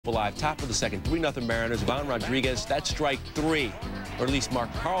Alive, top of the second, 3-0 Mariners. Ivan Rodriguez, that's strike 3, or at least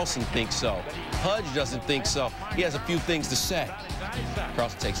Mark Carlson thinks so. Pudge doesn't think so. He has a few things to say.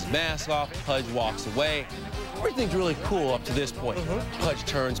 Carlson takes his mask off. Pudge walks away. Everything's really cool up to this point. Pudge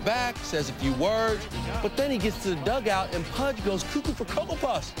turns back, says a few words, but then he gets to the dugout and Pudge goes cuckoo for Cocoa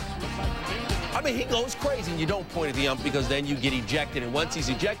Puffs. I mean, he goes crazy, and you don't point at the ump because then you get ejected. And once he's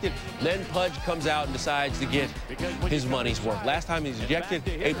ejected, then Pudge comes out and decides to get his money's worth. Last time he was ejected,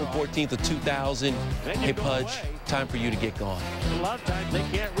 April 14th of 2000. Hey, Pudge, time for you to get gone.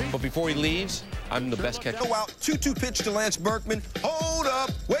 But before he leaves, I'm the best catcher. Go out, 2-2 pitch to Lance Berkman. Hold up,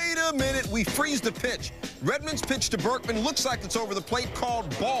 wait a minute, we freeze the pitch. Redmond's pitch to Berkman looks like it's over the plate,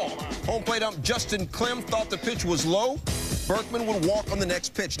 called ball. Home plate ump Justin Clem thought the pitch was low. Berkman would walk on the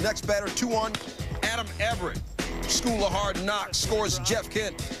next pitch. Next batter, 2-1, Adam Everett. School of Hard Knocks scores Jeff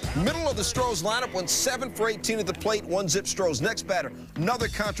Kent. Middle of the Stros lineup went 7 for 18 at the plate, 1-zip Stros. Next batter, another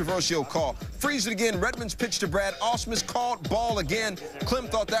controversial call. Freeze it again. Redmond's pitch to Brad Ausmus, called ball again. Clem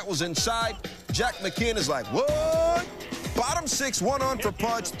thought that was inside. Jack McKeon is like, what? Bottom 6, 1 on for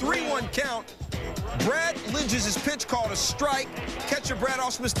Pudge, 3-1 count. Brad Lidges' his pitch called a strike. Catcher Brad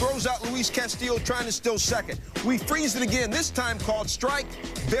Ausmus throws out Luis Castillo trying to steal second. We freeze it again, this time called strike.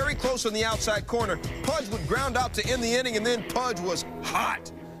 Very close on the outside corner. Pudge would ground out to end the inning, and then Pudge was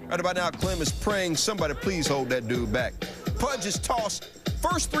hot. Right about now, Clem is praying, somebody please hold that dude back. Pudge is tossed.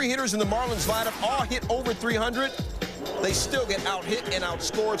 First 3 hitters in the Marlins lineup all hit over 300. They still get out-hit and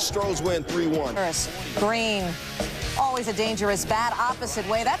outscored. Stros win 3-1. Green. Always a dangerous bat, opposite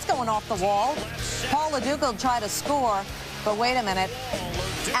way. That's going off the wall. Paul LaDuca will try to score, but wait a minute.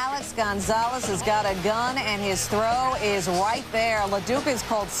 Alex Gonzalez has got a gun, and his throw is right there. LaDuca is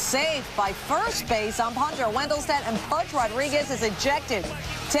called safe by first base on Hunter Wendelstedt, and Pudge Rodriguez is ejected.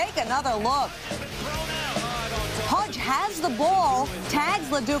 Take another look. Pudge has the ball, tags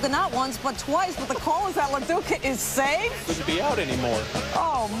LaDuca not once but twice, but the call is that LaDuca is safe. Shouldn't be out anymore.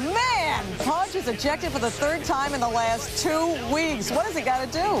 Oh, man! Pudge is ejected for the 3rd time in the last 2 weeks. What has he got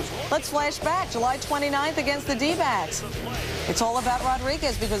to do? Let's flash back. July 29th against the D-backs. It's all about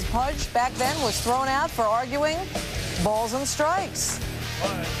Rodriguez because Pudge back then was thrown out for arguing balls and strikes.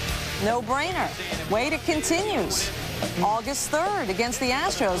 No-brainer. Wait, it continues. August 3rd against the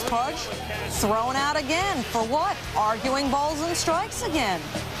Astros. Pudge thrown out again. For what? Arguing balls and strikes again.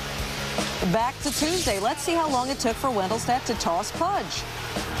 Back to Tuesday. Let's see how long it took for Wendelstedt to toss Pudge.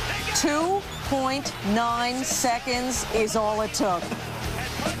 2.9 seconds is all it took.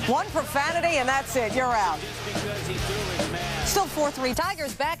 1 profanity, and that's it. You're out. Still 4-3.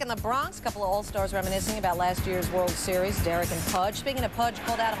 Tigers back in the Bronx. A couple of All-Stars reminiscing about last year's World Series. Derek and Pudge. Speaking of Pudge,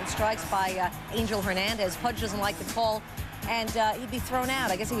 called out on strikes by Angel Hernandez. Pudge doesn't like the call, and he'd be thrown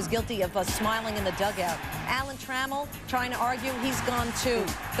out. I guess he was guilty of smiling in the dugout. Alan Trammell trying to argue. He's gone too.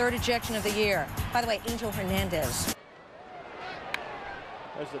 3rd ejection of the year. By the way, Angel Hernandez.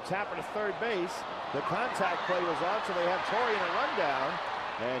 There's the tapper to third base. The contact play was on, so they have Torrey in a rundown,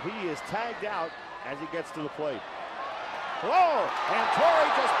 and he is tagged out as he gets to the plate. Whoa! And Torrey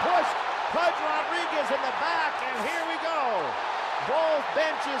just pushed Pudge Rodriguez in the back, and here we go. Both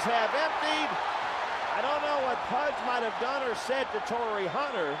benches have emptied. I don't know what Pudge might have done or said to Torrey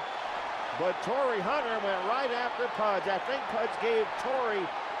Hunter, but Torrey Hunter went right after Pudge. I think Pudge gave Torrey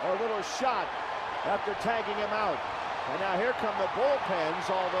a little shot after tagging him out. And now here come the bullpens,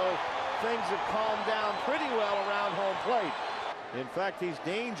 although things have calmed down pretty well around home plate. In fact, he's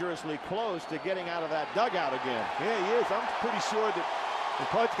dangerously close to getting out of that dugout again. Yeah, he is. I'm pretty sure that the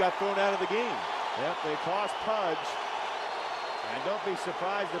Pudge got thrown out of the game. Yep, they tossed Pudge. And don't be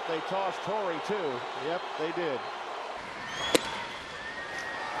surprised if they toss Torrey, too. Yep, they did.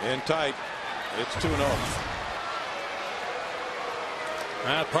 In tight. It's 2-0.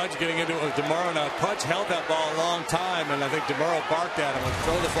 Pudge getting into it with DeMuro now. Pudge held that ball a long time, and I think DeMuro barked at him and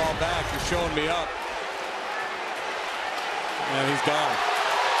throw the ball back. You're showing me up. And he's gone.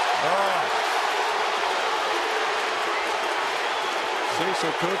 Oh.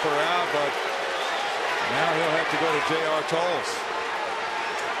 Cecil Cooper out, but now he'll have to go to J.R. Tolles.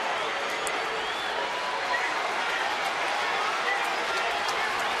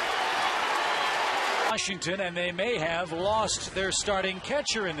 Washington, and they may have lost their starting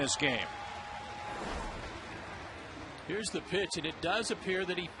catcher in this game. Here's the pitch, and it does appear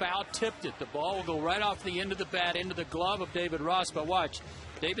that he foul-tipped it. The ball will go right off the end of the bat into the glove of David Ross. But watch,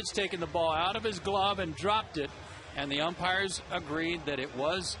 David's taken the ball out of his glove and dropped it, and the umpires agreed that it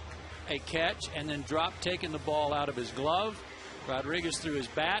was a catch, and then dropped, taking the ball out of his glove. Rodriguez threw his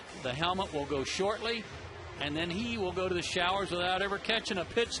bat. The helmet will go shortly, and then he will go to the showers without ever catching a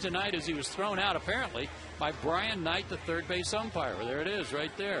pitch tonight, as he was thrown out apparently by Brian Knight, the third base umpire. There it is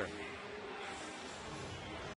right there.